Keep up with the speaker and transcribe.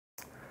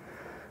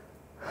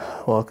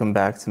Welcome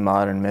back to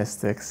Modern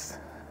Mystics.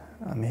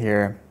 I'm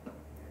here,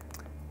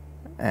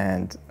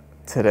 and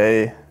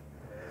today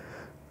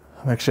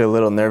I'm actually a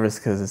little nervous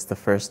because it's the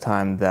first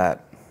time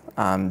that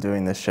I'm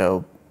doing the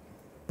show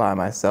by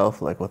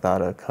myself, like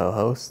without a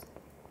co-host.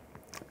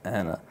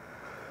 And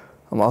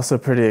I'm also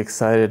pretty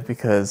excited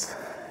because,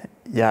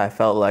 I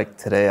felt like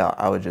today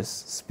I would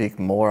just speak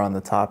more on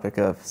the topic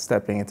of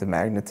stepping into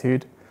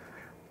magnitude,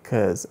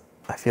 because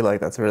I feel like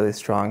that's really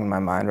strong in my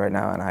mind right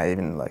now, and I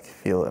even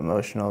feel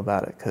emotional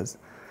about it because,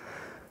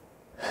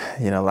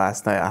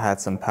 last night I had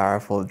some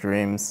powerful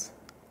dreams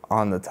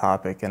on the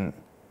topic, and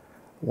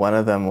one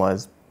of them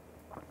was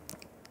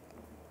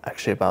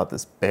actually about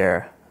this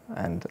bear,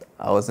 and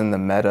I was in the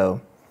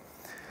meadow.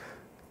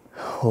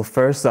 Well,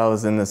 first I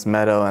was in this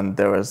meadow and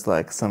there was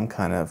some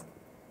kind of,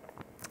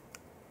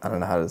 I don't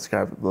know how to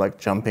describe it,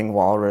 jumping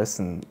walrus,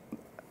 and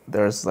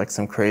there was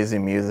some crazy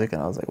music,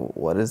 and I was like,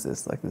 what is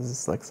this? This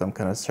is some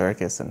kind of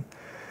circus.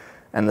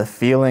 And the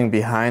feeling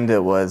behind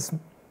it was,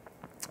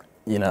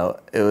 it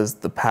was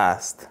the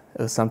past.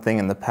 It was something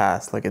in the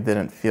past. It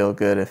didn't feel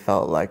good. It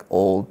felt like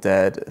old,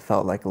 dead. It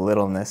felt like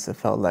littleness. It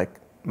felt like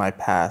my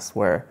past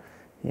where,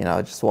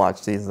 I just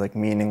watched these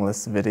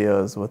meaningless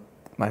videos with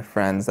my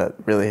friends that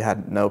really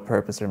had no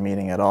purpose or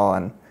meaning at all,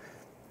 and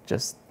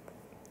just,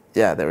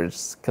 they were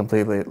just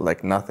completely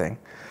nothing.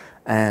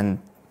 And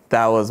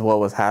that was what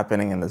was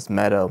happening in this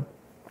meadow.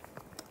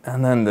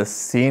 And then the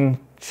scene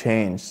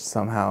changed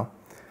somehow.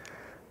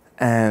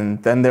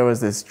 And then there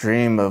was this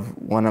dream of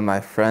one of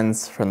my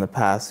friends from the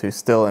past who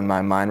still in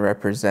my mind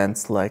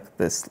represents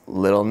this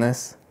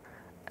littleness.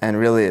 And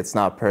really it's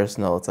not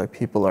personal. It's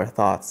people are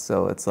thoughts.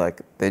 So it's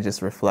they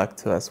just reflect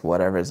to us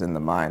whatever's in the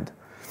mind.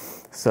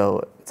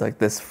 So it's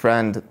this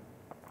friend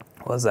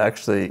was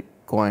actually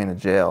going to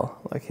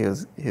jail.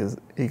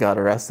 He got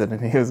arrested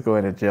and he was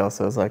going to jail.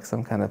 So it was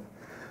some kind of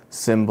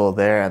symbol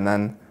there, and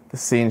then the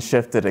scene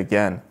shifted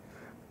again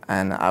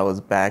and I was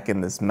back in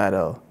this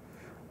meadow,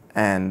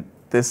 and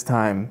this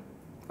time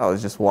I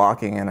was just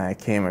walking and I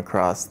came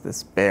across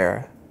this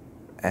bear,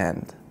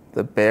 and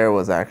the bear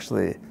was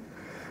actually,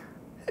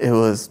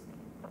 the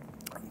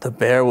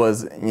bear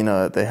was,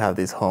 they have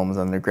these homes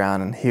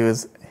underground, and he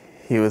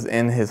was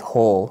in his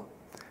hole,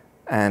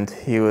 and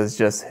it was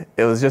just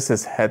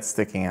his head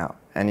sticking out,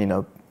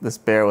 and this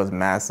bear was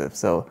massive,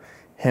 so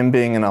him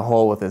being in a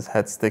hole with his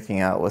head sticking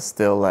out was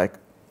still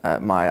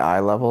at my eye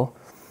level.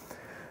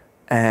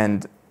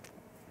 And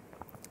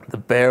the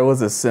bear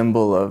was a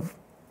symbol of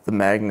the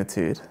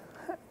magnitude,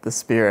 the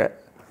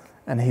spirit.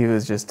 And he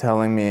was just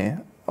telling me,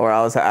 or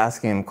I was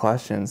asking him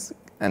questions,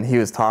 and he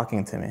was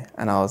talking to me.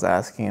 And I was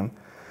asking him,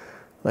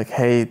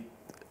 hey,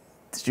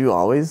 did you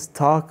always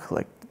talk?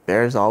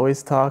 Bears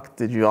always talk?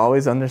 Did you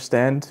always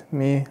understand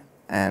me?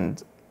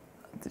 And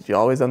did you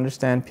always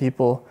understand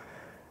people?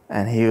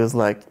 And he was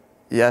like,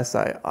 yes,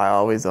 I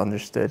always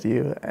understood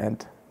you,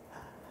 and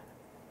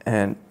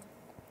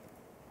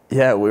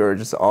we were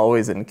just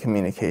always in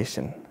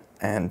communication,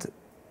 and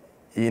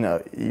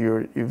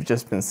you've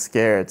just been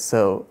scared,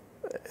 so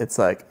it's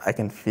I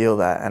can feel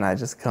that, and I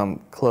just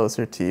come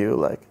closer to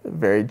you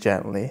very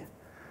gently,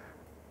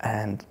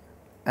 and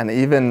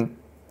even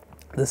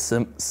the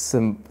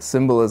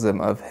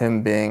symbolism of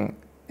him being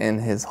in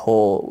his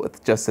hole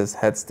with just his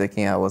head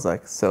sticking out was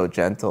so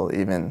gentle,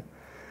 even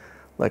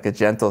a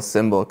gentle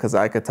symbol, because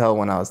I could tell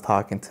when I was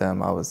talking to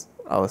him, I was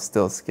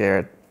still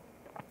scared.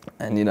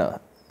 And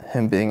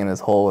him being in his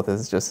hole with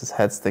his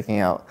head sticking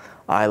out,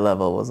 eye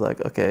level, was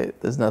okay,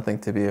 there's nothing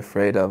to be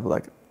afraid of.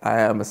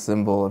 I am a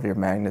symbol of your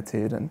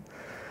magnitude,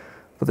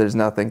 but there's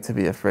nothing to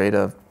be afraid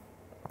of,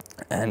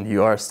 and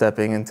you are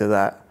stepping into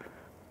that.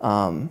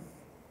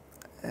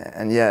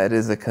 It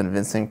is a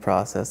convincing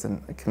process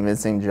and a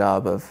convincing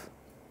job of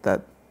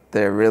that.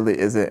 There really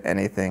isn't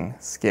anything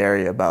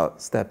scary about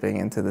stepping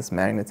into this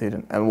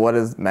magnitude. And what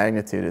is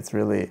magnitude? It's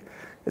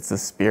the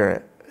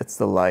spirit, it's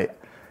the light.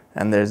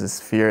 And there's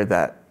this fear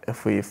that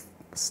if we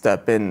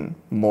step in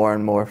more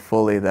and more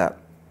fully, that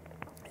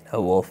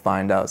we'll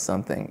find out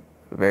something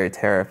very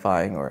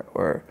terrifying,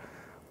 or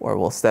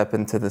we'll step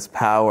into this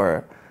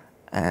power,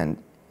 and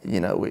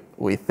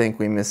we think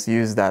we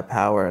misuse that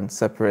power and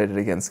separate it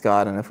against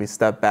God. And if we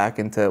step back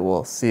into it,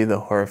 we'll see the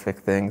horrific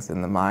things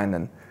in the mind,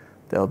 and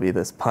there'll be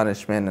this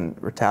punishment and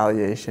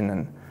retaliation,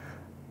 and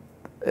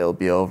it'll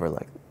be over.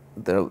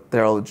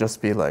 There'll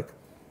just be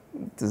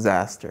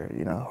disaster,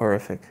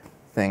 horrific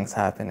things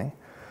happening.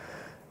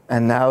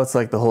 And now it's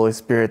the Holy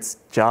Spirit's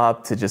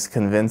job to just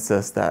convince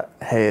us that,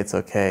 hey, it's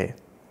okay.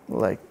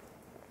 You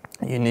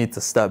need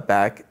to step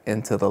back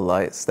into the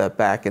light, step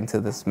back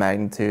into this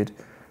magnitude.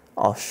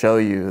 I'll show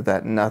you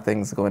that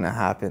nothing's going to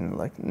happen,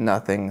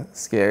 nothing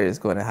scary is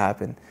going to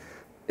happen.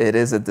 It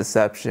is a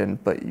deception,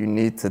 but you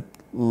need to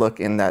look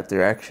in that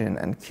direction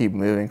and keep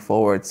moving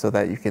forward so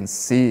that you can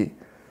see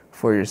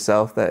for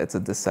yourself that it's a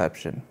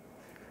deception.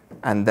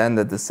 And then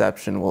the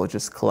deception will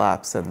just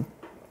collapse, and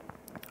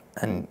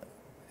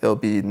it'll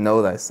be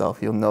know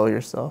thyself, you'll know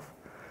yourself.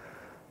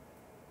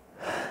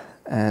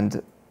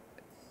 And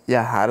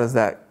how does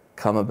that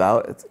come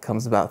about? It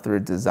comes about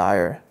through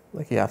desire.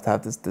 Like you have to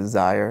have this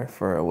desire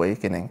for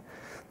awakening,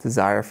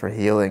 desire for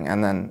healing,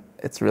 and then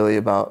it's really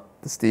about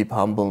this deep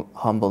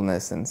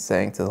humbleness and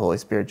saying to the Holy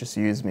Spirit, just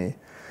use me,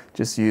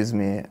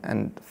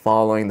 and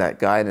following that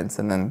guidance,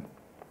 and then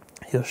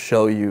He'll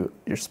show you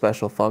your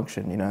special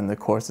function. You know, in the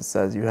Course it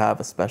says you have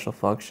a special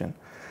function,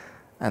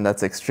 and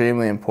that's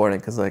extremely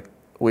important because like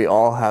we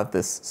all have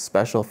this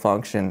special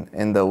function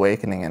in the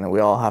awakening, and we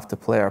all have to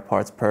play our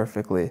parts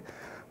perfectly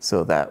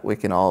so that we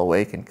can all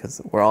awaken,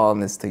 because we're all in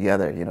this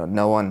together. You know,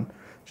 no one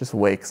just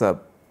wakes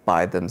up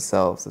by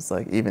themselves. It's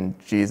like even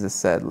Jesus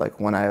said, like,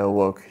 when I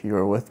awoke, you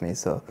were with me.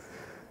 So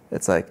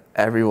it's like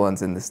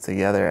everyone's in this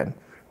together, and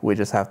we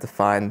just have to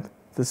find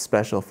this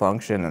special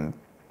function, and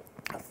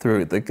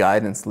through the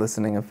guidance,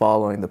 listening and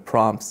following the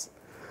prompts,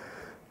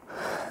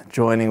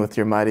 joining with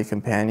your mighty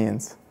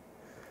companions.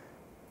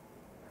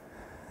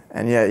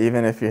 And yeah,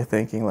 even if you're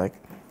thinking like,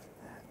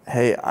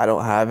 hey, I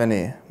don't have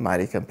any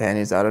mighty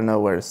companions, I don't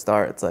know where to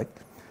start. It's like,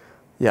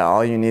 yeah,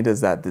 all you need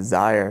is that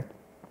desire.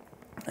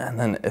 And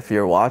then if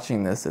you're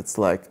watching this, it's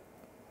like,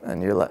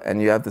 and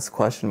you have this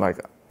question like,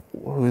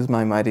 who's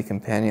my mighty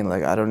companion?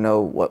 Like, I don't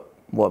know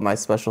what my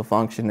special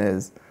function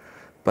is,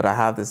 but I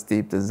have this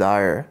deep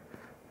desire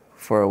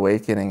for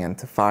awakening and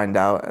to find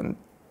out and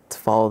to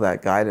follow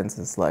that guidance.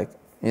 It's like,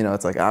 you know,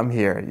 it's like, I'm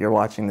here, you're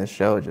watching this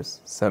show,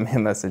 just send me a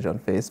message on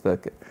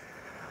Facebook.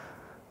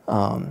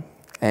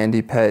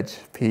 Andy Pej,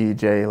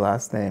 P-E-J,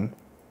 last name.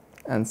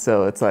 And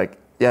so it's like,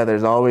 yeah,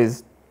 there's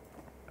always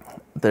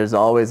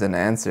an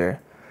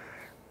answer.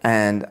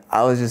 And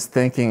I was just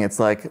thinking, it's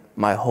like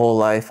my whole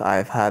life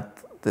I've had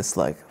this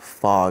like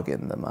fog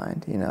in the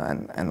mind, you know,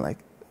 and like,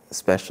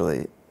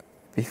 especially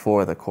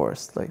before the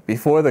Course. Like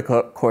before the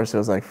Course, it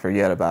was like,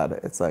 forget about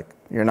it. It's like,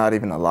 you're not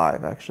even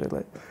alive, actually.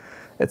 Like,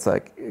 it's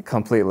like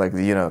complete, like,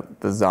 you know,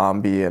 the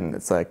zombie, and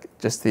it's like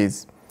just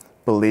these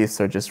beliefs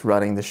are just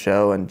running the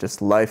show, and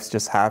just life's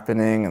just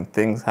happening, and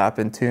things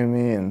happen to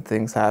me, and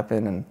things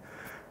happen,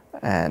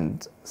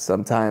 and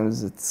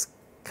sometimes it's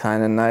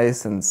kind of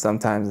nice, and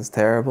sometimes it's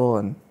terrible,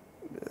 and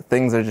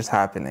things are just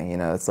happening, you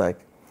know. It's like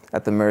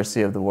at the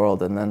mercy of the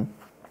world,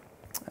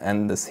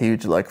 and this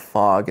huge like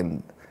fog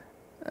and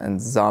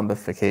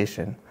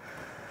zombification.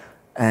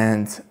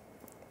 And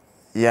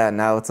yeah,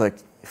 now it's like,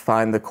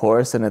 find the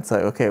Course, and it's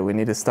like, okay, we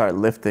need to start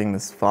lifting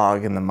this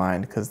fog in the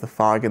mind, because the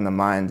fog in the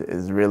mind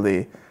is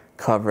really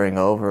covering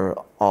over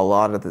a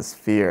lot of this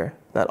fear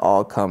that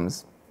all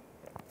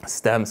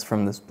stems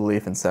from this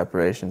belief in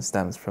separation,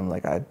 stems from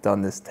like, I've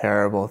done this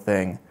terrible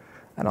thing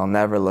and I'll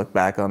never look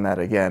back on that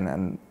again.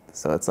 And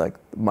so it's like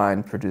the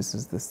mind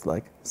produces this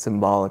like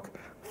symbolic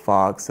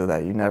fog so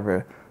that you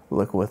never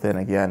look within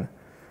again.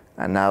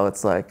 And now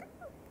it's like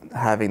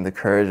having the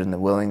courage and the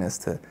willingness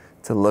to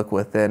look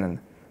within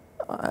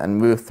and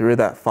move through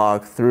that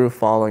fog, through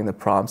following the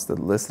prompts, the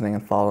listening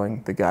and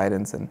following the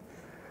guidance.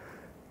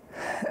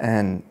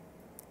 And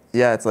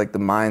yeah, it's like the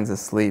mind's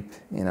asleep,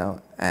 you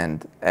know,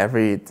 and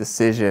every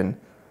decision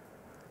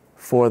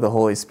for the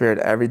Holy Spirit,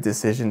 every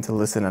decision to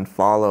listen and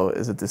follow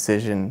is a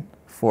decision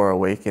for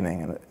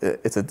awakening, and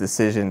it's a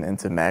decision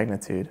into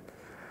magnitude.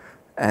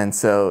 And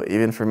so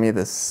even for me,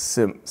 the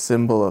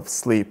symbol of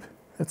sleep,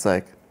 it's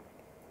like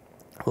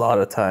a lot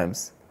of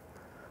times,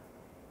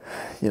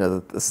 you know,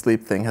 the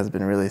sleep thing has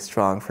been really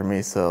strong for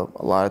me. So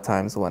a lot of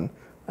times when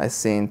I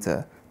seem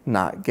to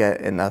not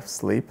get enough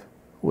sleep,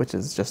 which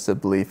is just a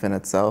belief in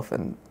itself,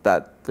 and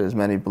that there's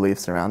many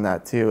beliefs around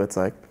that too. It's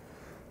like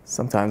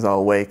sometimes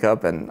I'll wake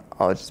up and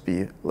I'll just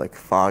be like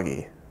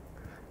foggy,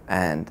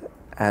 and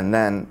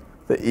then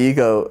the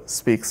ego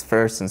speaks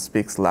first and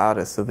speaks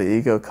loudest. So the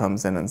ego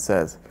comes in and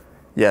says,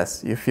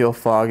 yes, you feel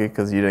foggy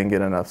because you didn't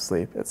get enough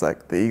sleep. It's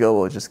like the ego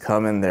will just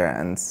come in there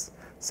and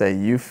say,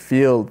 you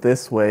feel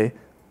this way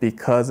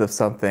because of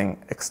something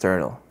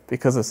external,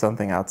 because of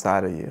something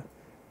outside of you.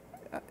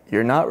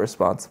 You're not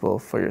responsible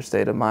for your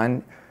state of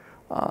mind.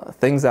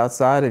 Things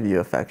outside of you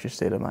affect your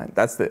state of mind.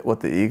 That's what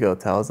the ego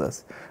tells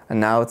us. And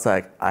now it's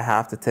like, I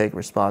have to take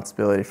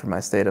responsibility for my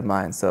state of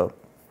mind. So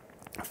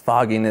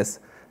fogginess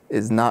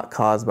is not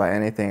caused by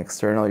anything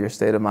external. Your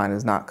state of mind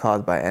is not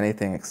caused by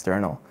anything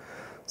external.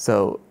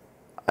 So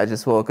I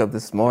just woke up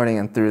this morning,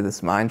 and through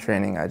this mind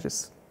training, I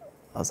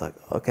was like,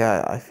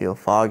 okay, I feel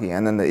foggy.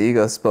 And then the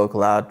ego spoke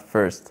loud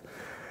first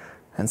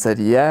and said,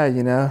 yeah,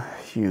 you know,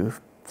 you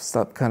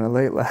slept kind of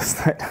late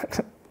last night.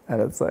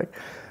 And it's like,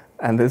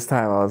 and this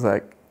time I was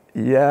like,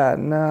 yeah,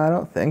 no, I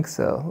don't think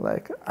so.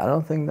 Like, I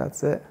don't think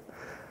that's it.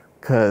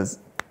 Because,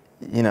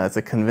 you know, it's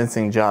a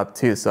convincing job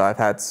too. So I've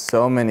had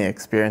so many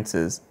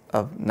experiences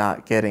of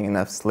not getting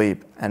enough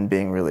sleep and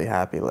being really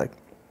happy, like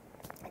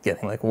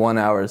getting like 1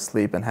 hour of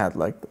sleep and had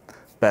like the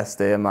best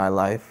day of my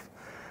life.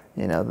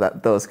 You know,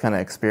 those kind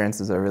of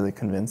experiences are really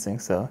convincing.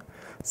 So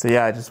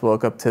yeah, I just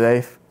woke up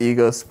today,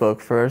 ego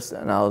spoke first,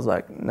 and I was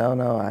like,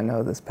 no, I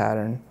know this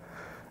pattern.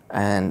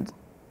 And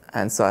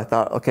so I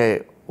thought,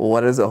 okay,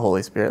 what is the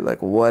Holy Spirit?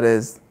 Like, what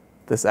is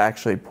this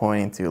actually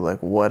pointing to? Like,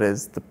 what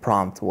is the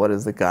prompt? What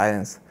is the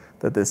guidance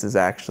that this is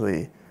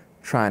actually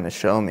trying to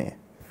show me?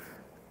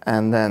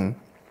 And then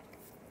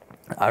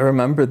I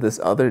remembered this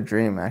other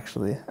dream,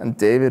 actually, and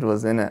David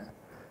was in it.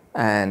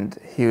 And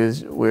we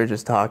were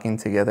just talking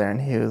together,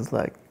 and he was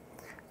like,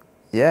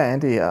 yeah,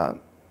 Andy,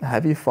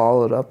 have you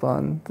followed up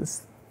on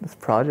this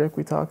project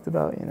we talked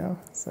about, you know?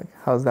 It's like,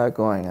 how's that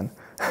going? And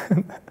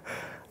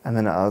and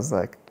then I was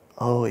like,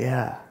 oh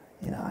yeah,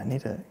 you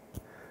know,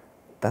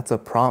 that's a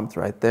prompt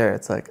right there.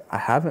 It's like, I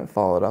haven't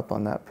followed up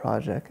on that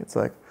project. It's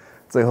like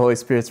Holy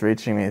Spirit's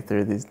reaching me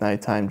through these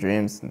nighttime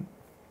dreams.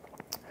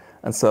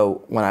 And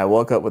so when I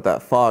woke up with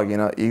that fog, you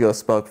know, ego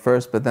spoke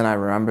first, but then I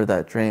remembered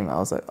that dream. I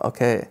was like,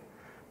 okay,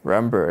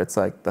 remember, it's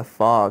like the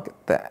fog,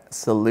 the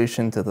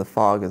solution to the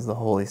fog is the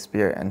Holy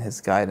Spirit and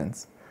his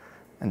guidance.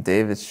 And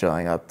David's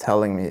showing up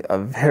telling me a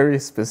very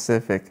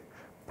specific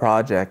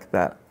project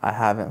that I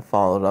haven't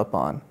followed up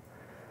on.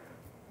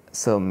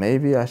 So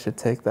maybe I should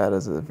take that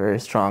as a very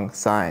strong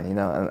sign, you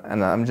know,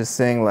 and I'm just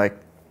saying, like,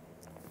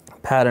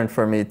 pattern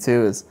for me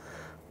too is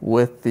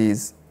with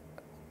these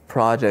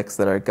projects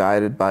that are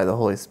guided by the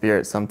Holy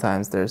Spirit,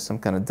 sometimes there's some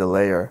kind of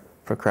delay or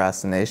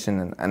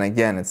procrastination. And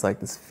again, it's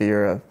like this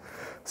fear of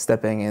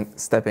stepping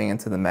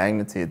into the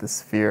magnitude,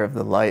 this fear of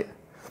the light.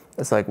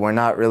 It's like we're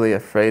not really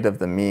afraid of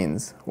the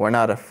means. We're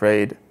not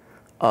afraid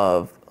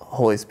of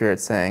Holy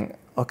Spirit saying,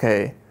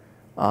 okay,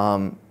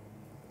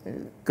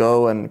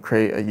 go and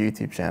create a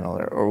YouTube channel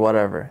or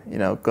whatever, you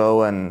know,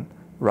 go and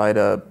write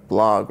a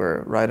blog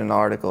or write an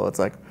article. It's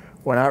like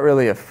we're not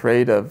really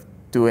afraid of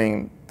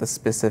doing the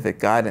specific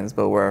guidance,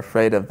 but we're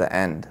afraid of the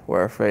end.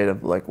 We're afraid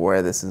of like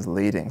where this is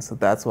leading. So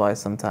that's why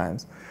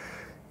sometimes,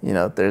 you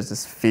know, there's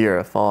this fear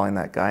of following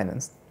that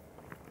guidance.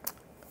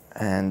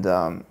 And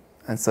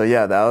so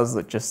yeah, that was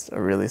like just a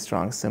really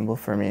strong symbol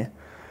for me.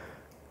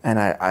 And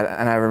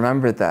I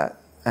remembered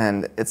that.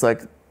 And it's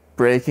like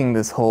breaking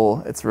this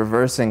whole, it's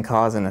reversing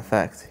cause and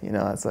effect. You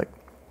know, it's like,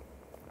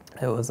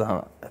 it was,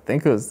 I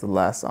think it was the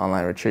last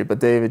online retreat, but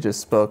David just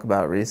spoke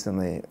about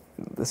recently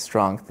the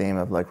strong theme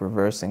of like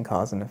reversing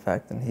cause and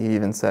effect. And he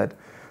even said,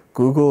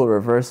 Google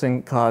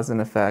reversing cause and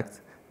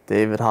effect,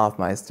 David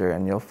Hoffmeister,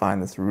 and you'll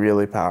find this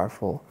really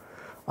powerful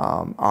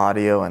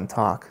audio and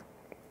talk.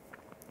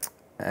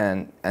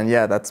 And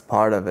yeah, that's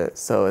part of it.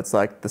 So it's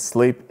like the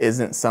sleep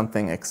isn't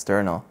something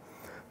external.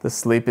 The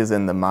sleep is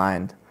in the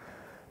mind.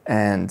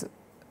 And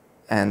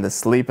the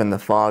sleep and the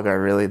fog are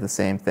really the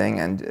same thing.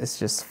 And it's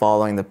just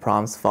following the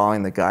prompts,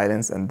 following the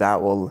guidance, and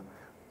that will,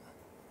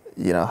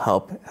 you know,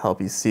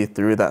 help you see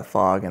through that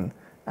fog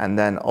and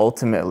then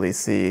ultimately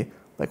see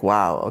like,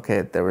 wow,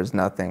 okay, there was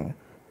nothing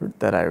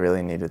that I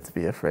really needed to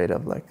be afraid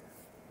of. Like,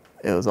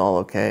 it was all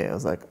okay. It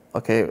was like,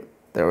 okay,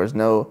 there was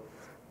no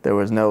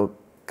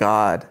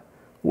God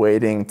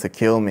waiting to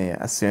kill me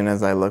as soon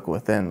as I look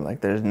within.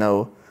 Like, there's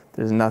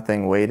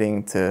nothing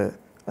waiting to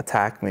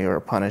attack me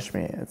or punish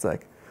me. It's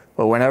like,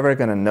 but we're never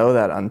going to know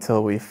that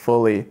until we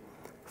fully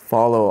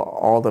follow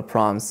all the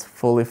prompts,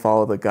 fully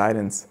follow the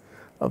guidance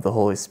of the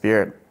Holy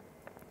Spirit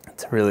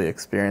to really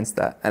experience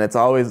that. And it's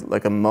always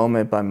like a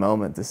moment by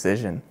moment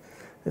decision.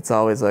 It's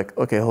always like,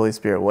 okay, Holy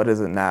Spirit, what is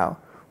it now?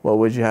 What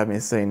would you have me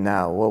say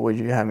now? What would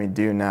you have me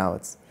do now?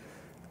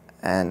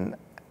 And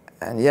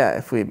yeah,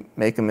 if we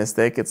make a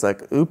mistake, it's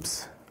like,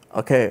 oops,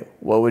 okay,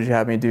 what would you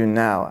have me do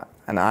now?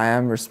 And I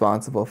am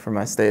responsible for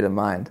my state of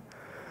mind.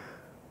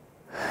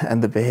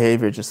 And the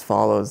behavior just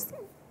follows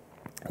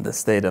the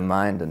state of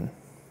mind. And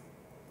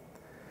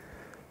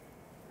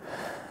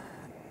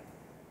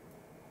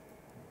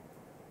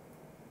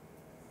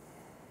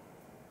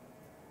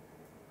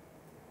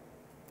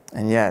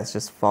yeah, it's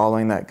just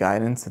following that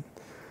guidance.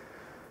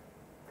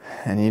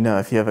 And you know,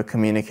 if you have a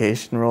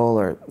communication role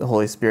or the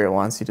Holy Spirit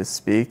wants you to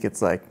speak,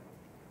 it's like,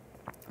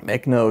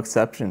 make no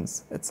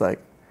exceptions. It's like,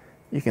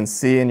 you can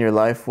see in your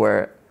life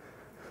where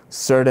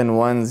certain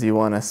ones you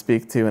want to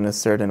speak to in a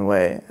certain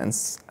way,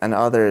 and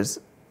others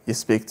you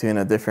speak to in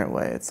a different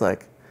way. It's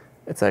like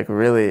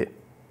really,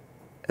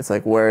 it's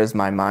like, where is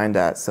my mind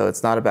at? So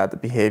it's not about the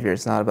behavior,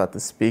 it's not about the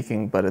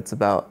speaking, but it's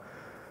about,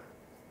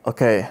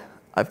 okay,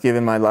 I've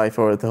given my life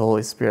over to the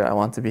Holy Spirit, I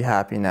want to be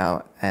happy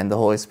now, and the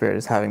Holy Spirit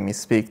is having me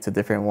speak to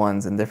different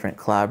ones and different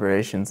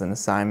collaborations and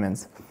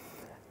assignments.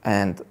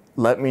 And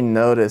let me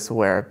notice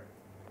where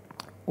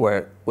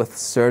with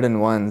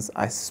certain ones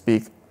I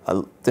speak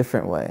a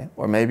different way,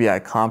 or maybe I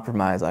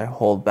compromise, I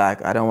hold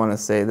back, I don't want to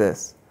say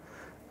this.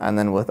 And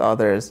then with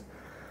others,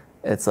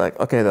 it's like,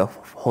 okay, the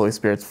Holy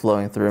Spirit's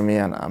flowing through me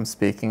and I'm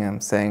speaking, I'm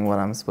saying what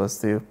I'm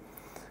supposed to,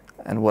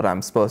 and what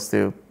I'm supposed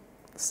to,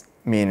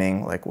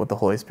 meaning like what the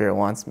Holy Spirit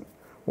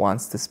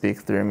wants to speak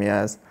through me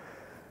as.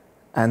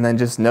 And then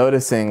just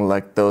noticing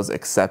like those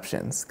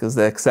exceptions, because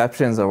the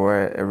exceptions are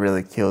where it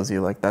really kills you.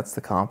 Like, that's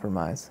the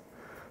compromise.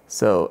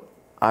 So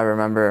I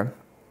remember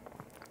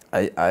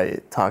I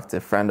talked to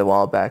a friend a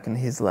while back, and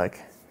he's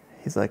like,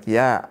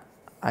 yeah,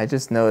 I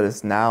just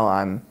noticed now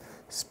I'm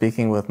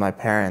speaking with my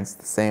parents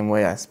the same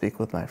way I speak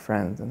with my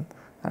friends, and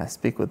I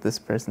speak with this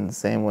person the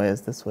same way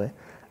as this way.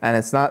 And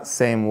it's not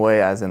same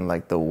way as in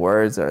like the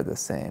words are the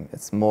same.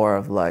 It's more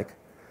of like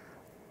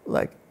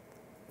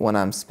when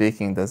I'm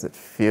speaking, does it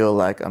feel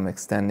like I'm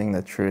extending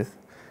the truth?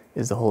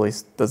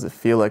 Does it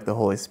feel like the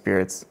Holy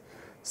Spirit's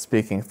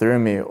speaking through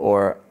me,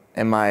 or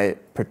am I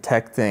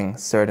protecting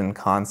certain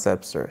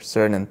concepts or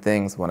certain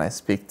things when I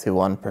speak to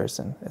one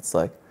person? It's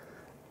like,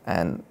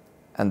 and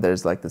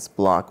there's like this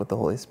block with the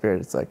Holy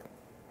Spirit. It's like,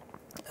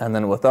 and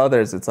then with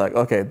others, it's like,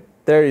 okay,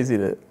 they're easy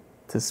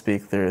to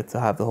speak through, to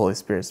have the Holy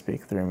Spirit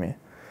speak through me.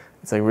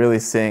 It's like really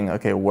seeing,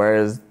 okay, where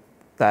is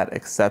that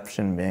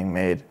exception being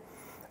made?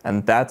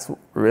 And that's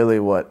really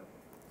what,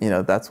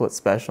 that's what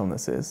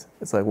specialness is.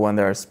 It's like when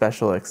there are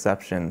special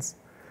exceptions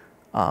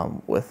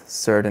with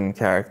certain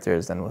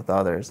characters and with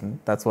others, and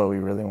that's what we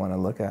really want to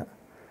look at.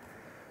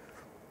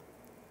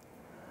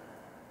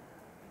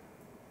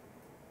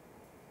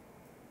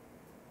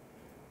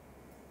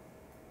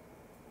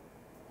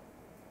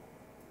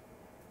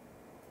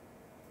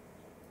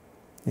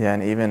 Yeah,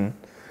 and even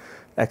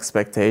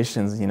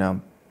expectations,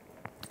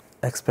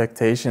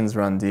 expectations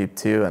run deep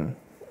too, and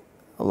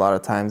a lot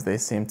of times they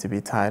seem to be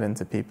tied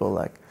into people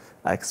like,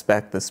 I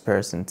expect this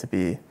person to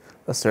be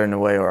a certain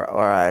way, or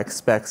I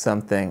expect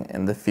something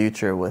in the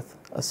future with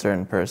a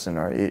certain person,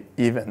 or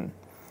even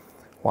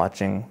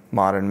watching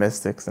modern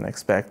mystics and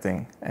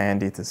expecting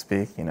Andy to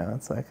speak,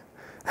 it's like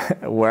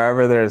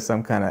wherever there's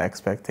some kind of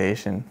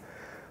expectation,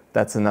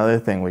 that's another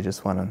thing we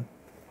just want to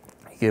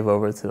give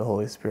over to the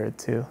Holy Spirit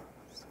too.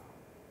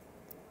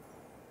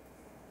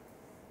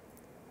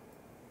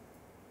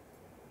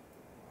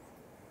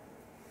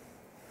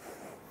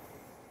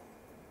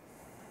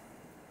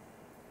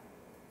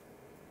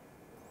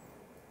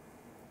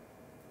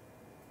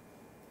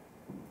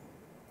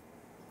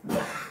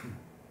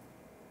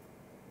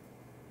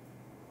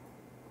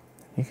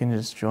 You can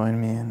just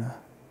join me in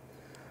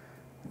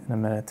a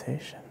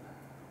meditation.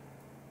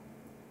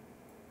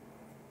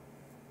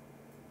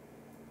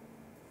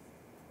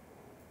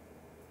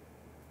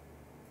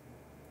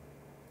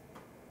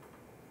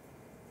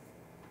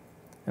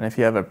 And if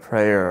you have a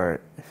prayer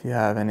or if you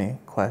have any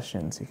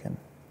questions, you can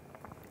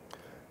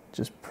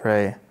just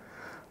pray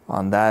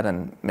on that,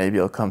 and maybe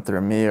it'll come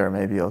through me, or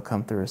maybe it'll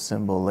come through a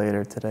symbol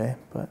later today.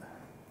 But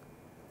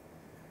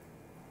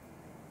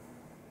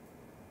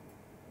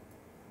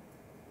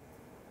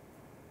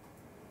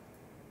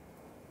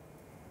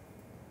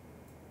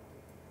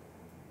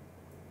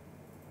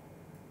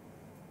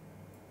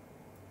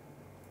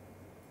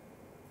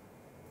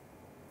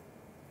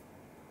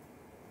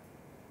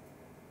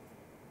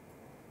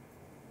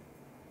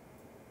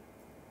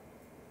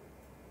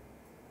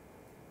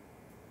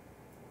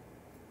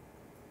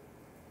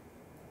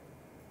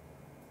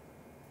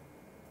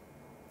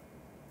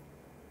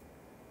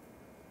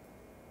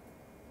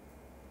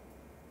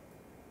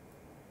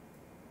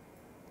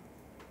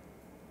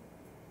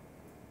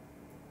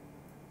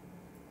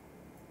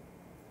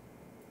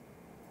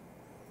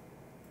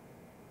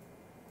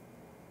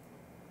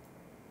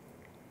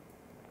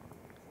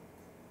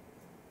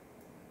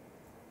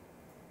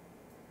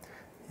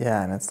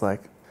yeah, and it's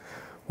like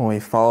when we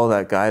follow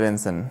that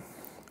guidance and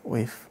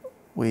we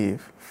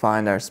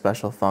find our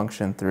special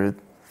function through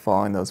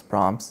following those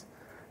prompts,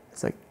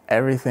 it's like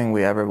everything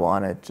we ever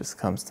wanted just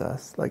comes to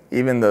us. Like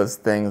even those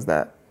things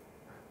that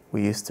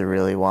we used to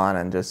really want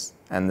and just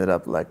ended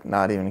up like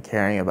not even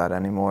caring about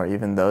anymore,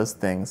 even those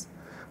things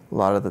a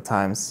lot of the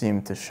time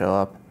seem to show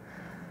up.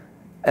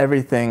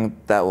 Everything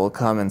that will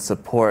come and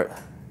support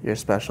your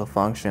special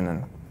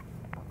function,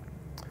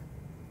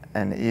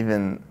 and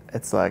even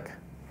it's like,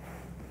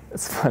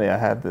 it's funny, I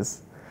had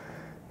this,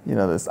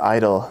 this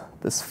idol,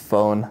 this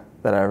phone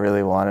that I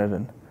really wanted,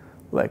 and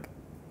like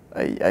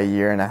a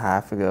year and a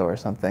half ago or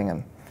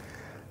something,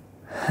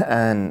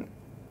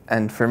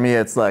 and for me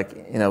it's like,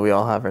 we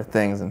all have our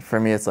things, and for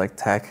me it's like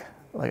tech.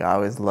 Like I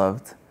always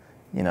loved,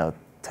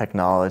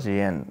 technology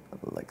and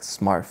like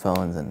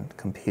smartphones and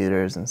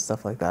computers and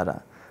stuff like that.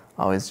 I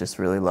always just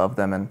really loved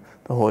them, and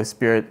the Holy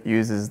Spirit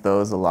uses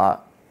those a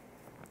lot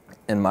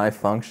in my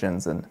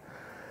functions, and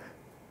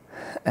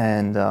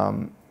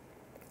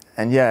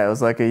yeah, it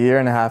was like a year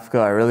and a half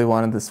ago. I really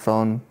wanted this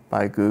phone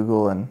by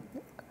Google, and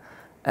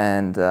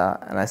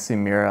I see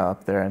Mira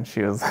up there, and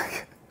she was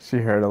like, she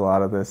heard a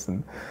lot of this,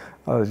 and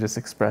I was just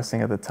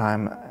expressing at the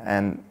time,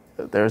 and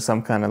there was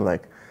some kind of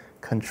like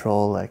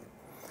control, like,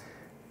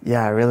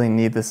 yeah, I really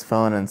need this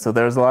phone, and so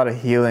there was a lot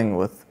of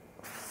healing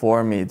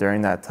for me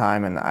during that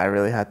time, and I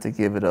really had to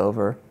give it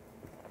over,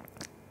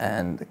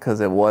 and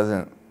because it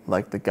wasn't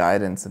like the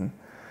guidance,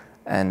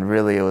 and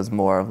really it was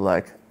more of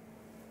like,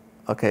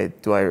 okay,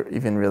 do I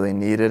even really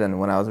need it? And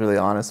when I was really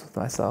honest with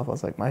myself, I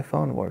was like, my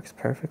phone works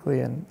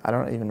perfectly, and I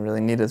don't even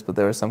really need this. But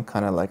there was some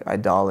kind of like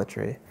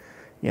idolatry,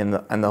 and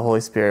the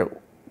Holy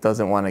Spirit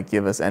doesn't want to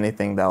give us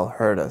anything that'll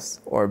hurt us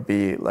or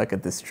be like a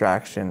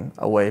distraction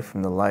away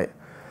from the light.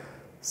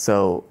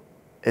 So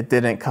it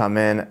didn't come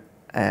in,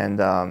 and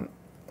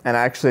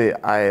actually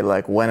I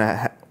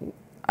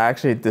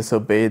actually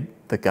disobeyed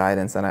the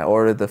guidance, and I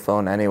ordered the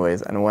phone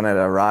anyways. And when it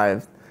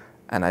arrived,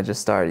 and I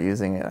just started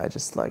using it, I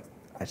just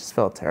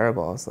felt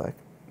terrible. I was like,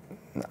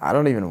 I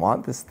don't even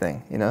want this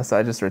thing, So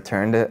I just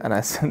returned it and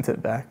I sent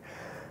it back.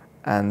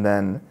 And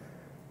then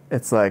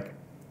it's like,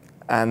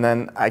 and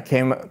then I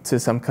came to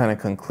some kind of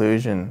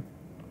conclusion.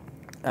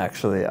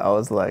 Actually, I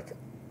was like,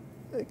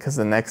 because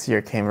the next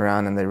year came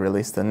around and they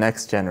released the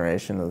next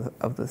generation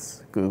of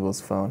this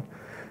Google's phone.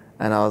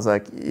 And I was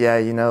like, yeah,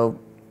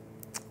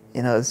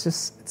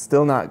 it's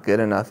still not good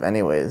enough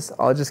anyways.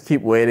 I'll just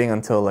keep waiting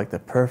until like the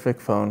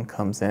perfect phone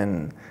comes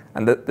in.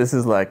 And this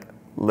is like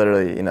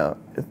literally,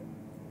 the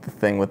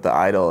thing with the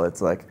idol.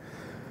 It's like,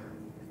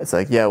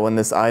 yeah, when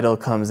this idol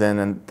comes in,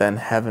 and then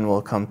heaven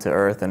will come to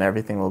earth and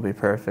everything will be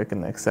perfect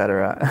and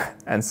etc.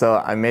 And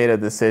so I made a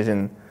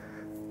decision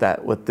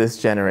that with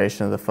this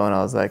generation of the phone,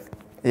 I was like,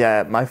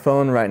 yeah, my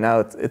phone right now,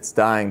 it's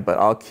dying, but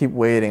I'll keep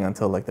waiting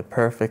until like the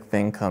perfect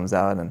thing comes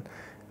out, and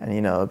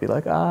it'll be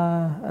like,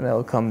 and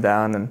it'll come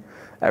down and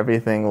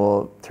everything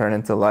will turn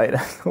into light,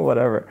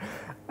 whatever.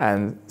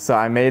 And so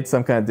I made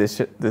some kind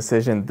of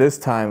decision this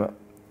time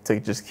to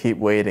just keep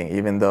waiting,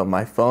 even though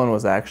my phone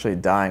was actually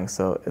dying.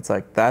 So it's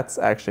like, that's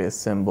actually a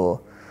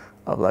symbol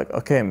of like,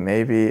 okay,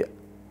 maybe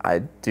I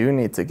do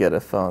need to get a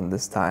phone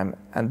this time.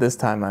 And this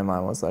time my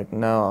mind was like,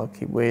 no, I'll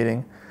keep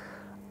waiting.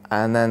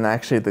 And then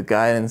actually the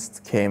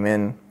guidance came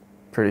in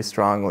pretty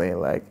strongly,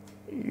 like,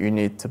 you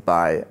need to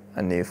buy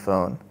a new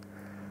phone.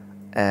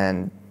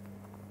 And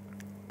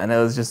it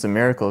was just a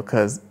miracle,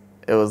 because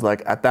it was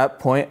like, at that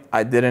point,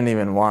 I didn't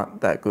even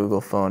want that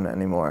Google phone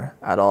anymore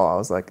at all. I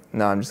was like,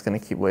 no, I'm just gonna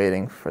keep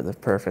waiting for the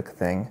perfect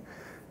thing,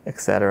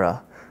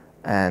 etc.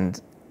 And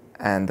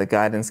the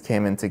guidance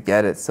came in to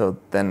get it. So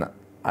then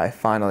I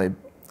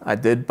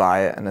did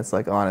buy it, and it's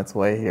like on its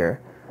way here.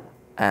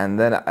 And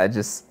then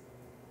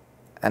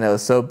and it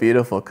was so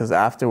beautiful, because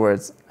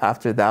afterwards,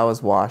 after that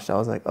was washed, I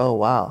was like, oh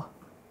wow.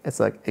 It's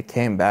like, it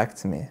came back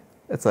to me.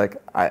 It's like,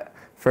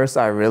 first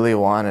I really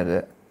wanted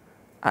it,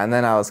 and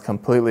then I was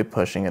completely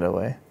pushing it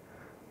away.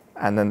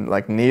 And then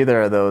like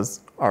neither of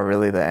those are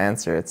really the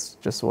answer. It's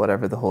just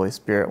whatever the Holy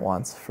Spirit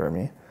wants for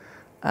me.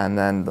 And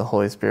then the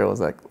Holy Spirit was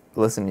like,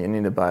 listen, you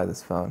need to buy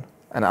this phone.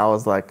 And I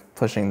was like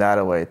pushing that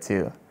away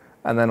too.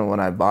 And then when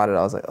I bought it,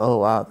 I was like, oh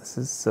wow, this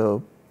is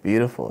so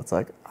beautiful. It's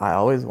like, I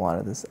always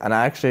wanted this. And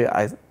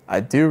I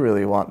do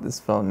really want this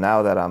phone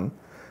now that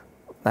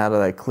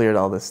I cleared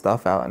all this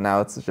stuff out, and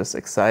now it's just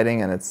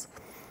exciting, and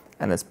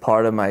it's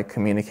part of my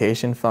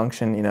communication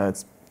function.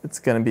 It's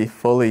going to be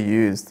fully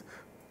used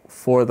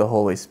for the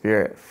Holy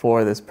Spirit,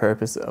 for this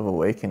purpose of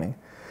awakening.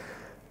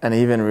 And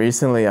even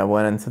recently I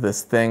went into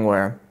this thing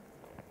where,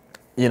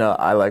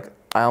 I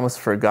almost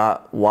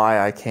forgot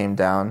why I came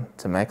down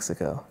to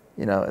Mexico.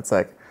 It's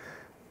like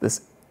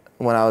this,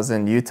 when I was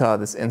in Utah,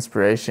 this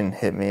inspiration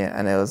hit me,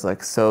 and it was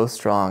like so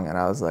strong, and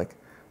I was like,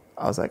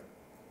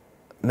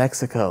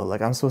 Mexico,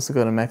 like I'm supposed to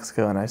go to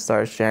Mexico. And I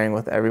started sharing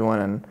with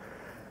everyone,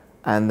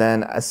 and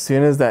then as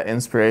soon as that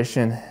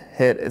inspiration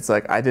hit, it's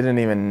like I didn't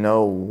even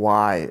know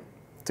why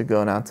to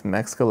go down to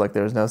Mexico. Like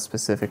there was no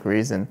specific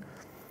reason.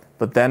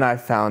 But then I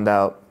found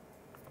out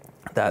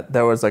that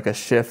there was like a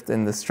shift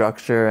in the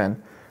structure,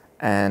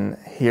 and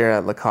here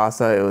at La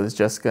Casa, it was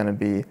just going to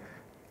be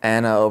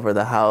Anna over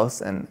the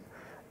house, and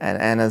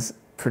Anna's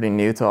pretty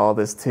new to all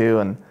this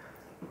too,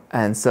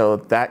 and so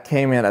that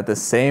came in at the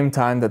same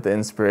time that the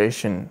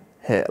inspiration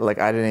hit. Like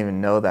I didn't even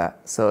know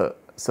that. So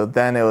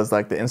then it was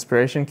like the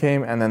inspiration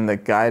came, and then the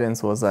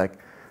guidance was like,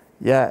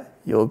 yeah,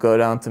 you'll go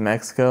down to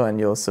Mexico and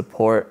you'll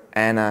support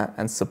Anna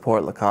and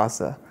support La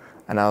Casa.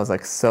 And I was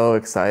like so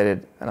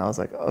excited, and I was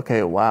like,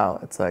 okay, wow,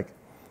 it's like,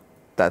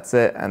 that's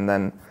it. And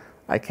then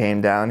I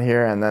came down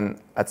here, and then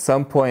at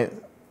some point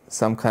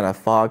some kind of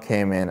fog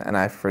came in, and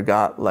I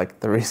forgot like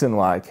the reason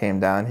why I came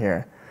down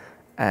here,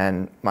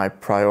 and my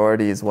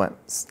priorities went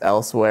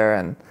elsewhere,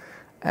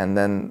 and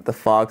then the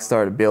fog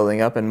started building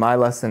up. And my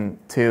lesson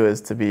too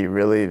is to be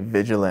really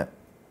vigilant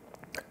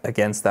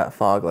against that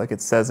fog. Like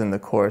it says in the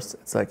Course,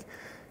 it's like,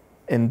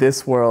 in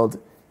this world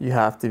you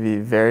have to be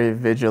very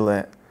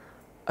vigilant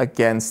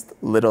against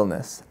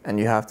littleness, and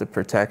you have to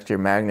protect your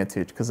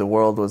magnitude, because the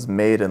world was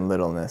made in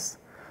littleness.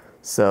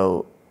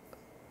 So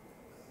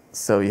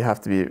you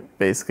have to be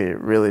basically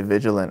really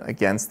vigilant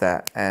against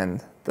that,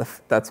 and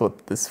that's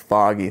what this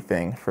foggy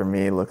thing for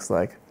me looks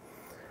like.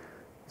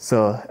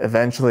 So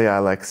eventually I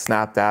like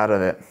snapped out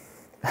of it,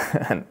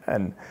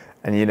 and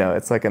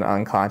it's like an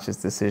unconscious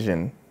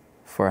decision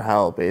for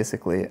hell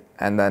basically,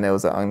 and then it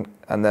was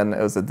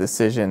a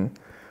decision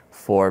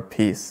for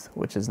peace,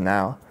 which is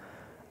now.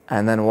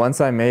 And then once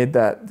I made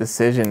that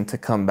decision to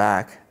come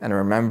back and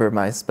remember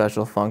my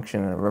special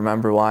function, and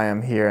remember why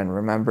I'm here, and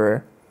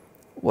remember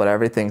what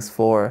everything's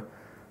for,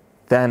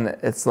 then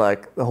it's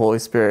like the Holy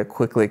Spirit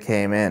quickly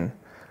came in.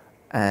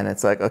 And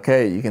it's like,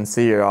 okay, you can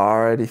see you're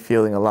already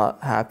feeling a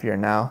lot happier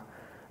now.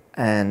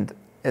 And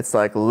it's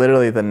like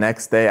literally the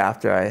next day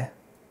after I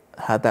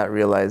had that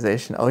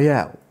realization, oh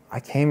yeah, I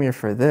came here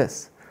for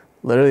this.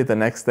 Literally the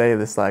next day,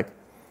 this like,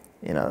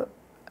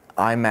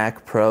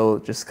 iMac Pro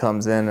just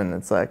comes in, and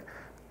it's like,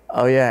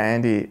 oh yeah,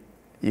 Andy,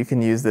 you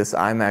can use this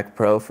iMac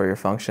Pro for your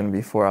function.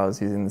 Before I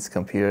was using this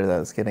computer that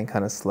was getting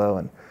kind of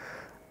slow.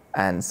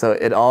 And so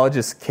it all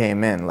just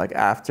came in like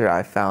after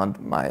I found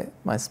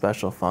my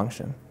special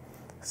function.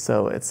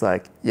 So it's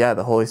like, yeah,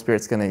 the Holy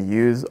Spirit's going to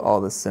use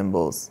all the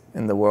symbols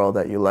in the world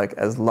that you like,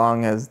 as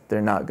long as they're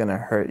not going to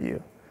hurt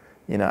you,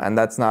 and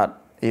that's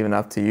not even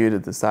up to you to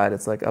decide.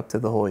 It's like up to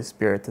the Holy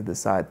Spirit to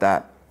decide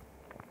that.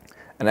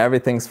 And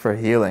everything's for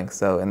healing.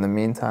 So in the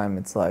meantime,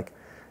 it's like,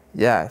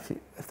 yeah,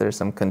 if there's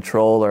some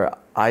control or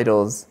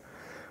idols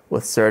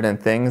with certain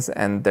things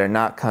and they're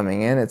not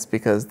coming in, it's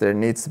because there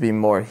needs to be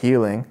more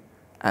healing,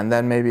 and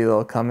then maybe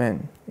they'll come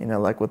in. You know,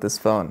 like with this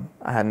phone.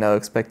 I had no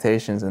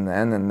expectations in the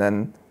end, and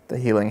then the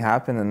healing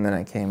happened, and then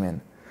it came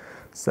in.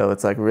 So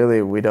it's like,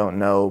 really, we don't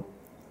know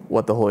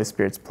what the Holy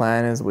Spirit's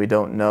plan is. We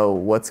don't know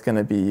what's going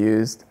to be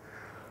used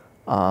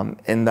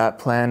in that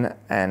plan,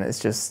 and it's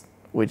just,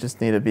 we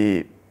just need to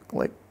be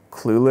like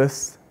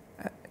clueless,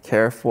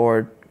 cared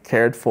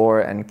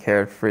for, and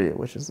cared free,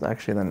 which is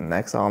actually the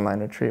next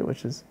online retreat,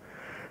 which is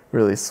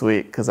really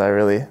sweet, because I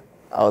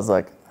was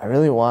like, I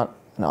really want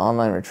an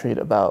online retreat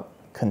about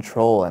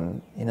control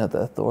and, you know, the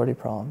authority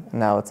problem. And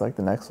now it's like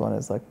the next one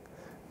is like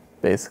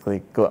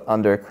basically go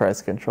under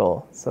Christ's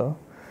control. So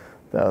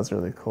that was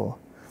really cool.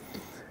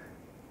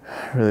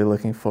 Really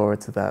looking forward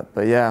to that.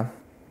 But yeah,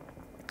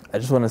 I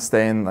just want to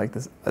stay in like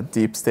a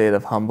deep state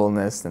of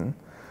humbleness and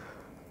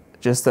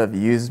just of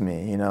use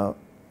me, you know,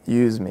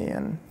 use me,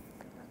 and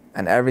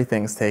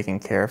everything's taken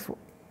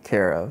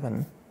care of,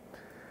 and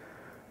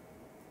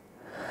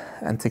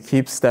to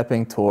keep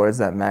stepping towards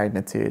that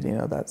magnitude, you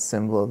know, that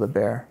symbol of the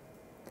bear.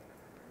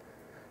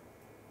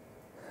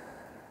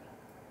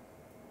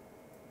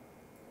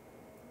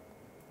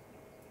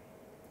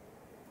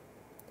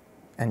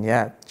 And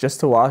yeah, just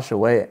to wash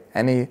away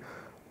any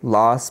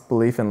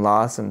belief in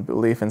loss and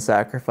belief in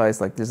sacrifice.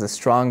 Like, there's a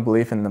strong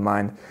belief in the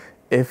mind,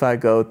 if I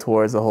go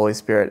towards the Holy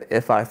Spirit,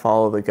 if I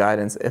follow the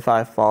guidance, if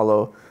I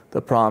follow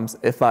the prompts,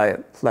 if I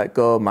let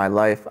go of my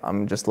life,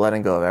 I'm just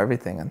letting go of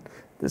everything. And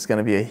there's going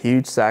to be a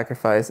huge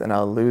sacrifice and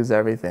I'll lose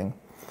everything.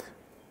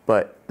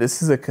 But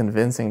this is a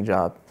convincing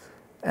job.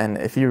 And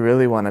if you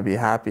really want to be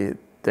happy,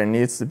 there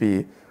needs to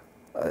be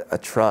a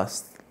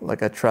trust,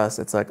 like a trust.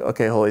 It's like,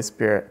 okay, Holy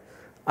Spirit,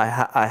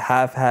 I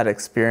have had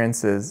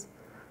experiences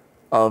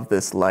of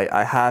this light.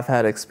 I have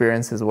had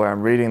experiences where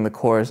I'm reading the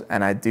Course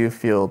and I do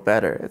feel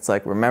better. It's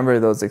like, remember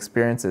those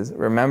experiences.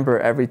 Remember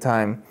every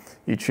time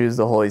you choose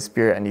the Holy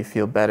Spirit and you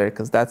feel better,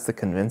 because that's the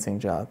convincing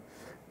job.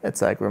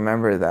 It's like,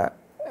 remember that.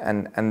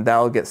 And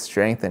that'll get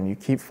strengthened. You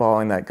keep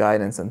following that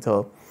guidance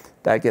until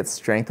that gets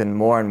strengthened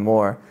more and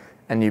more,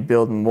 and you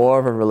build more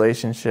of a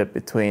relationship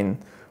between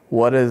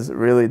what is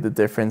really the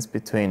difference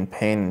between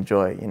pain and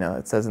joy. You know,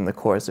 it says in the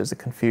Course, there's a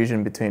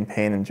confusion between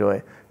pain and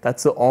joy.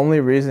 That's the only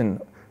reason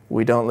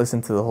we don't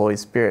listen to the Holy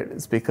Spirit.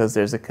 It's because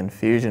there's a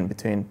confusion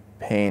between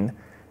pain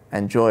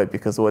and joy,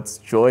 because what's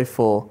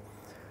joyful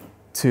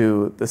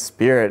to the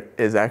spirit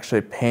is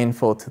actually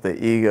painful to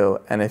the ego.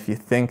 And if you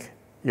think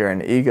you're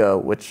an ego,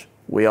 which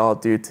we all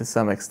do to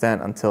some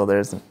extent until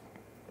there's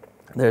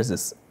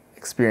this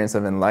experience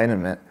of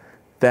enlightenment,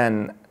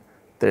 then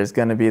there's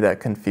going to be that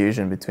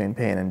confusion between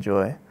pain and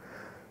joy.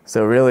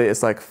 So really,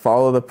 it's like,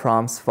 follow the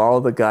prompts,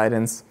 follow the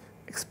guidance,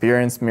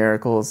 experience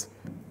miracles,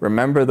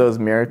 remember those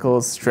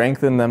miracles,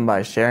 strengthen them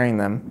by sharing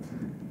them,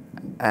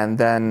 and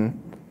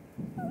then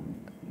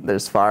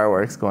there's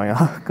fireworks going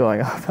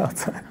off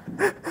outside.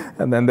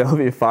 And then there'll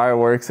be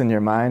fireworks in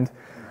your mind.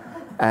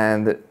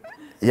 And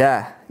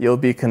yeah, you'll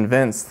be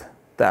convinced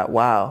that,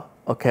 wow,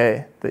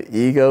 okay, the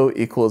ego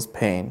equals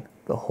pain,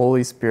 the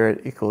Holy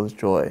Spirit equals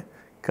joy,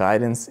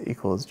 guidance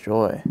equals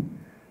joy.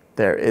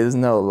 There is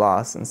no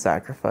loss and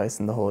sacrifice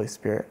in the Holy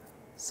Spirit.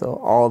 So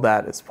all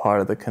that is part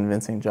of the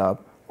convincing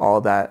job.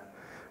 All that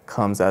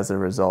comes as a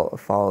result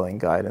of following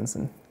guidance,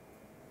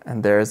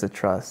 and there is a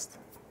trust.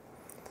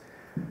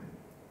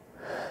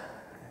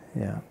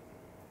 Yeah.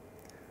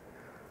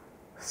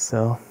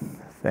 So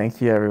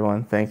thank you,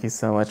 everyone. Thank you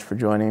so much for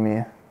joining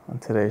me on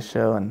today's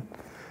show, and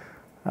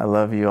I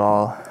love you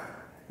all.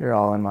 You're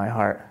all in my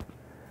heart.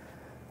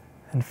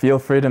 And feel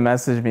free to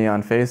message me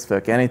on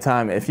Facebook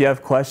anytime. If you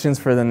have questions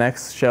for the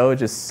next show,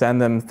 just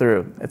send them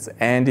through. It's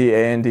Andy,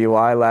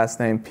 A-N-D-Y, last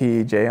name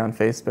P-E-J on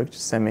Facebook.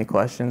 Just send me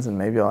questions and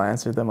maybe I'll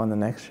answer them on the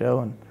next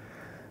show.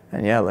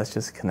 And yeah, let's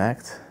just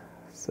connect.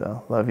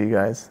 So love you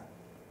guys.